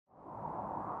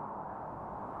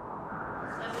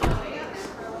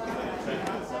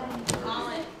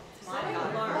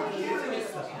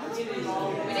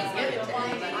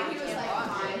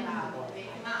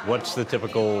What's the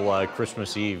typical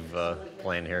Christmas Eve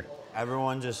plan here?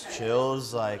 Everyone just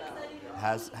chills, like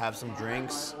have some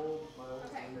drinks,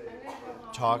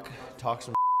 talk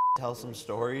some, tell some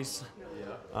stories,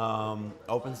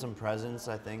 open some presents.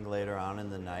 I think later on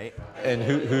in the night. And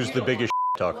who's the biggest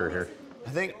talker here? I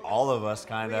think all of us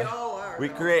kind of. We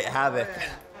create havoc.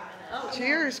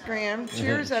 Cheers, Graham.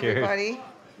 Cheers, everybody.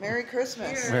 Merry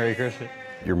Christmas. Merry Christmas.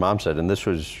 Your mom said, and this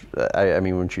was, I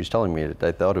mean, when she was telling me it,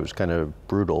 I thought it was kind of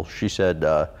brutal. She said,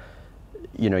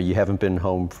 you know, you haven't been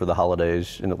home for the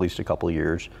holidays in at least a couple of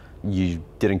years. You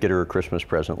didn't get her a Christmas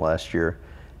present last year,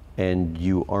 and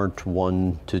you aren't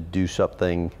one to do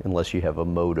something unless you have a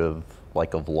motive,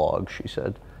 like a vlog, she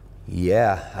said.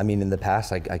 Yeah, I mean, in the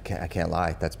past, I can't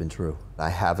lie, that's been true. I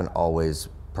haven't always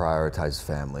prioritized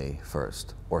family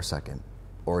first, or second,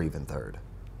 or even third.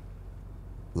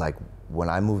 Like, when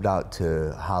I moved out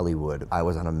to Hollywood, I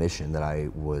was on a mission that I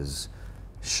was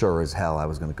sure as hell I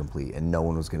was gonna complete, and no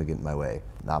one was gonna get in my way.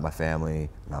 Not my family,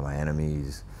 not my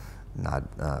enemies, not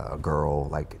a girl.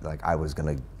 Like I was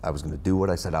gonna do what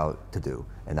I set out to do,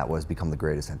 and that was become the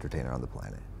greatest entertainer on the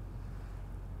planet.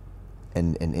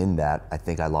 And in that, I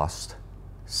think I lost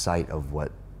sight of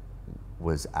what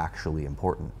was actually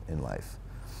important in life.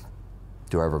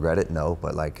 Do I regret it? No,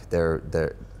 but like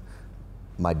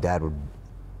my dad would,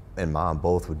 and mom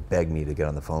both would beg me to get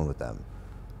on the phone with them.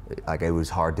 Like, it was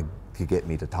hard to get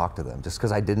me to talk to them, just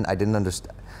because I didn't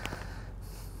understand.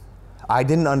 I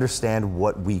didn't understand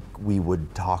what we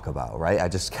would talk about, right? I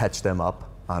just catch them up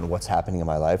on what's happening in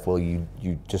my life. Well, you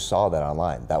just saw that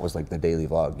online. That was like the daily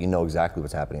vlog. You know exactly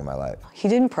what's happening in my life. He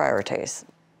didn't prioritize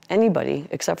anybody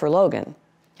except for Logan.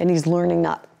 And he's learning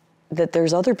that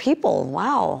there's other people.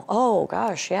 Wow, oh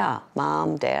gosh, yeah.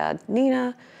 Mom, dad,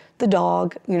 Nina, the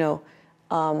dog, you know,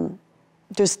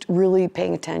 just really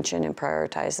paying attention and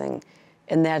prioritizing.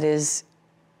 And that is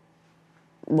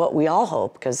what we all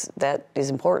hope, because that is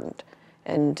important.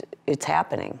 And it's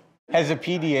happening. Has a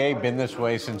PDA been this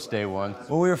way since day one?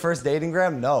 When we were first dating,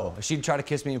 Graham, no. She'd try to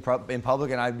kiss me in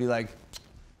public, and I'd be like,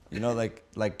 you know,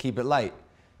 like keep it light.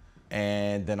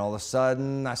 And then all of a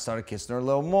sudden, I started kissing her a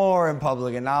little more in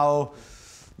public, and now,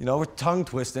 you know, we're tongue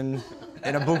twisting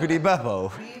in a Bucati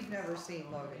Beppo. We've never seen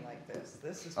Logan like this.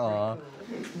 This is pretty cool.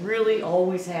 Really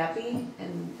always happy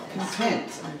and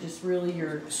content, and just really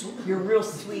you're real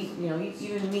sweet. You know,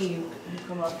 even me, you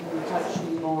come up and you touch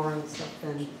me more and stuff.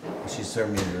 And She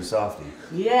served me into a softie.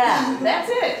 yeah, that's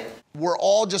it. We're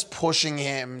all just pushing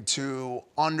him to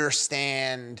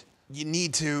understand you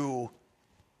need to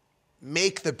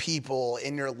make the people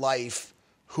in your life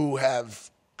who have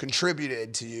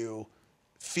contributed to you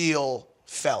feel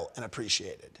felt and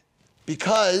appreciated.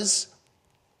 Because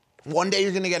one day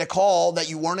you're gonna get a call that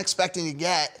you weren't expecting to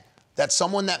get, that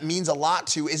someone that means a lot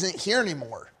to isn't here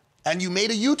anymore. And you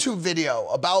made a YouTube video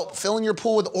about filling your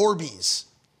pool with Orbeez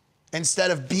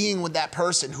instead of being with that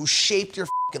person who shaped your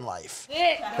fucking life.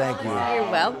 Thank you. You're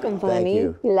welcome, Thank honey.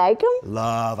 you. You like them?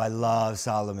 I love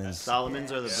Solomons.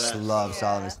 Solomons are the best. Love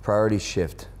Solomons. Priorities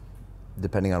shift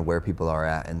depending on where people are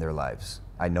at in their lives.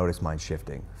 I notice mine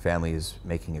shifting. Family is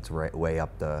making its way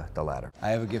up the ladder. I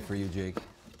have a gift for you, Jake.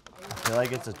 I feel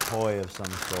like it's a toy of some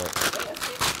sort.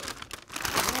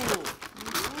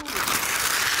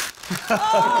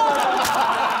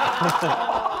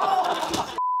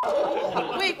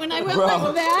 Wait, when I went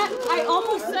like that, I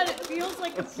almost said it feels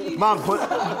like a penis. Mom,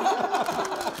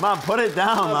 put it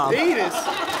down, Mom. Penis.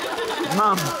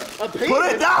 Mom, put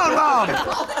it down, Mom.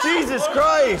 Jesus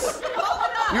Christ.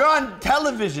 You're on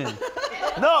television.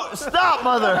 No, stop,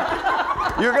 Mother.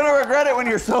 You're gonna regret it when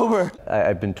you're sober.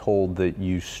 I've been told that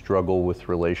you struggle with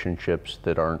relationships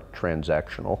that aren't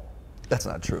transactional. That's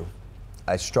not true.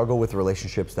 I struggle with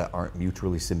relationships that aren't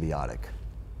mutually symbiotic.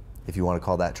 If you want to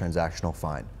call that transactional,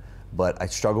 fine. But I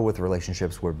struggle with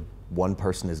relationships where one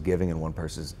person is giving and one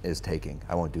person is taking.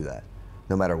 I won't do that,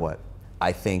 no matter what.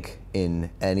 I think in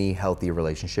any healthy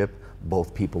relationship,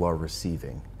 both people are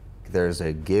receiving. There's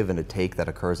a give and a take that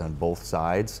occurs on both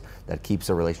sides that keeps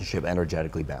a relationship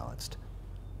energetically balanced.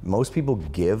 Most people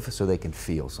give so they can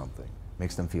feel something,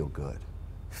 makes them feel good.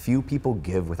 Few people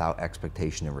give without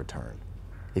expectation in return.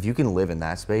 If you can live in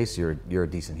that space, you're a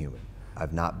decent human.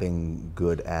 I've not been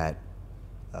good at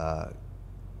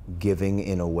giving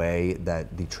in a way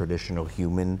that the traditional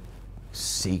human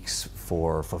seeks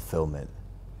for fulfillment,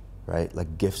 right?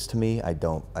 Like gifts to me, I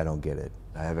don't get it.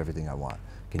 I have everything I want.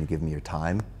 Can you give me your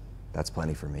time? That's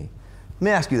plenty for me. Let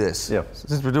me ask you this. Yeah.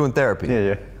 Since we're doing therapy.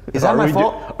 Yeah. Is that my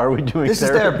fault? Are we doing This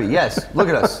therapy? is therapy, yes. Look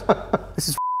at us. This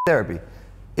is therapy.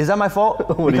 Is that my fault?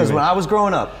 What do you Because mean? when I was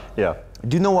growing up, Yeah.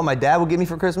 do you know what my dad would give me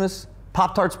for Christmas?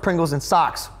 Pop-Tarts, Pringles, and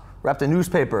socks wrapped in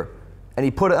newspaper. And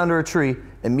he put it under a tree,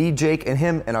 And me, Jake, and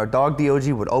him, and our dog DOG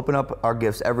would open up our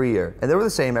gifts every year. And they were the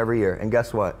same every year. And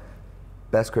guess what?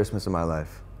 Best Christmas of my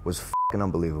life. Was fucking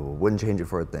unbelievable. Wouldn't change it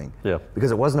for a thing. Yeah.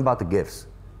 Because it wasn't about the gifts.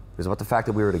 It was about the fact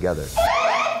that we were together.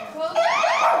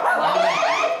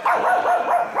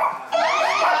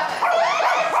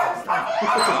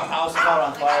 House caught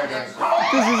on fire during.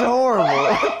 This is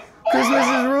horrible. Christmas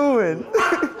is